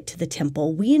can't make it to the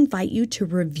temple, we invite you to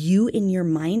review in your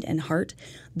mind and heart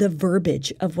the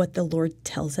verbiage of what the Lord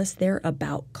tells us there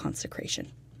about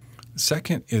consecration.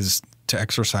 Second is to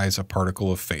exercise a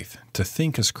particle of faith, to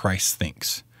think as Christ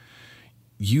thinks.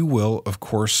 You will, of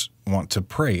course, want to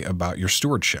pray about your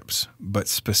stewardships, but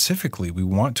specifically, we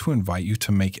want to invite you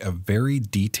to make a very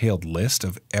detailed list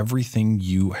of everything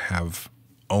you have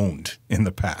owned in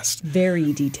the past.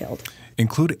 Very detailed.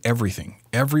 Include everything,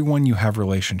 everyone you have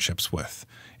relationships with,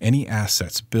 any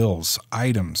assets, bills,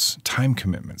 items, time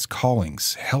commitments,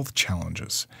 callings, health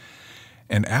challenges.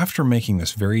 And after making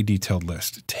this very detailed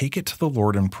list, take it to the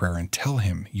Lord in prayer and tell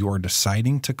Him you are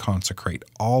deciding to consecrate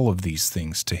all of these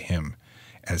things to Him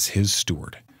as His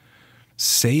steward.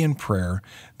 Say in prayer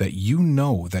that you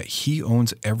know that He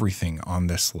owns everything on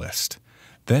this list.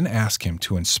 Then ask Him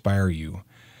to inspire you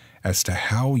as to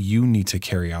how you need to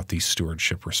carry out these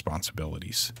stewardship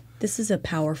responsibilities. This is a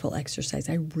powerful exercise.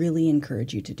 I really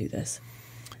encourage you to do this.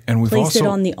 And we've place it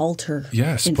on the altar.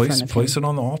 Yes, place it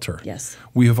on the altar. Yes.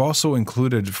 We have also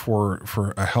included for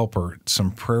a helper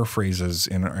some prayer phrases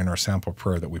in our sample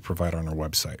prayer that we provide on our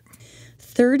website.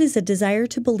 Third is a desire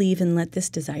to believe and let this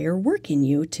desire work in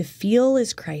you to feel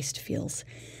as Christ feels.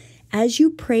 As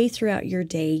you pray throughout your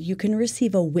day, you can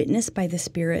receive a witness by the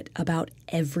Spirit about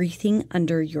everything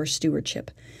under your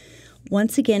stewardship.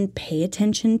 Once again, pay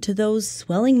attention to those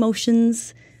swelling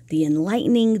motions, the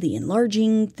enlightening, the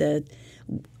enlarging,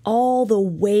 all the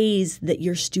ways that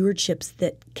your stewardships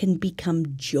that can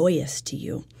become joyous to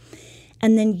you.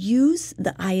 And then use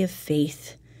the eye of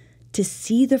faith to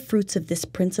see the fruits of this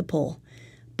principle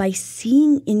by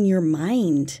seeing in your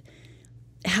mind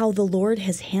how the Lord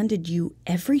has handed you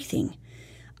everything.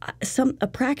 A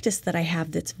practice that I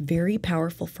have that's very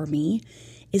powerful for me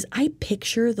is I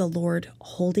picture the Lord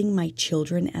holding my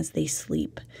children as they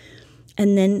sleep.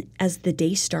 And then as the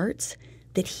day starts,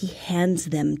 that he hands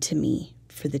them to me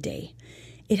for the day.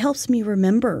 It helps me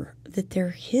remember that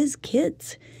they're his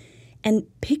kids. And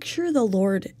picture the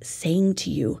Lord saying to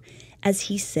you, as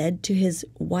he said to his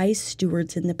wise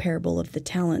stewards in the parable of the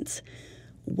talents,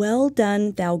 "Well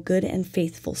done, thou good and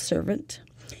faithful servant.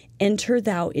 Enter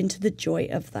thou into the joy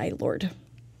of thy Lord."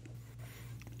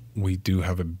 We do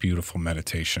have a beautiful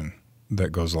meditation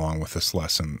that goes along with this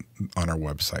lesson on our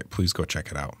website. Please go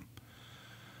check it out.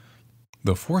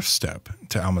 The fourth step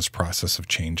to Alma's process of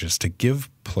change is to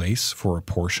give place for a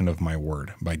portion of my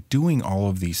word by doing all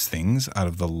of these things out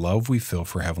of the love we feel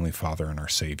for Heavenly Father and our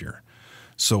Savior.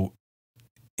 So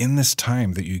in this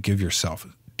time that you give yourself,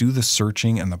 do the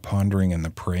searching and the pondering and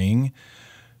the praying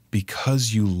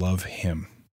because you love him.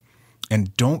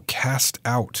 And don't cast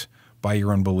out by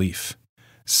your unbelief.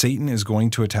 Satan is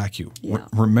going to attack you. Yeah.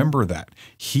 Remember that.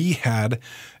 He had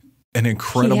an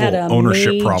incredible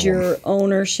ownership problem. He had a major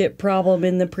ownership problem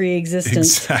in the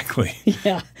pre-existence. Exactly.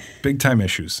 Yeah. Big time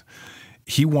issues.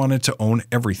 He wanted to own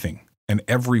everything and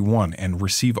everyone and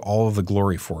receive all of the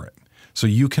glory for it. So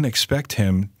you can expect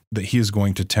him that he is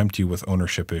going to tempt you with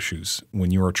ownership issues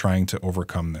when you are trying to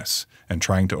overcome this and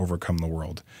trying to overcome the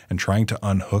world and trying to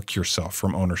unhook yourself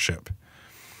from ownership.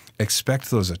 Expect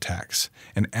those attacks.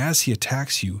 And as he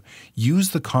attacks you, use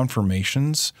the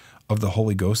confirmations of the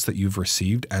Holy Ghost that you've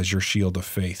received as your shield of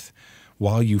faith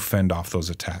while you fend off those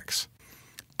attacks.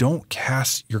 Don't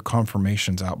cast your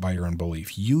confirmations out by your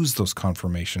unbelief. Use those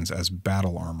confirmations as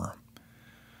battle armor.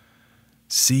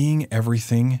 Seeing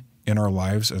everything in our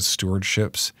lives as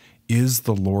stewardships is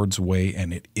the Lord's way,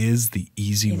 and it is the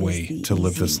easy way to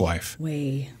live this life.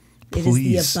 It is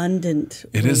the abundant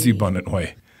way. It is the abundant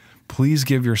way. Please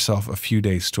give yourself a few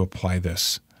days to apply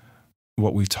this,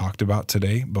 what we've talked about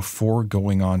today, before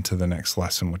going on to the next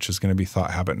lesson, which is going to be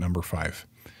thought habit number 5.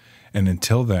 And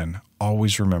until then,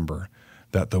 always remember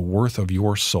that the worth of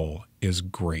your soul is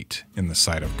great in the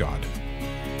sight of God.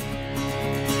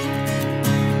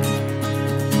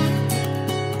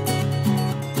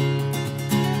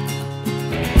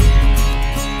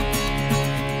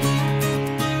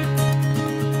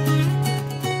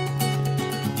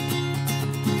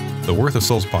 The Worth of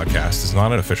Souls podcast is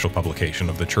not an official publication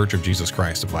of The Church of Jesus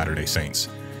Christ of Latter-day Saints.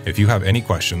 If you have any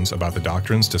questions about the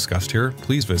doctrines discussed here,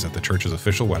 please visit the church's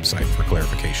official website for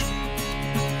clarification.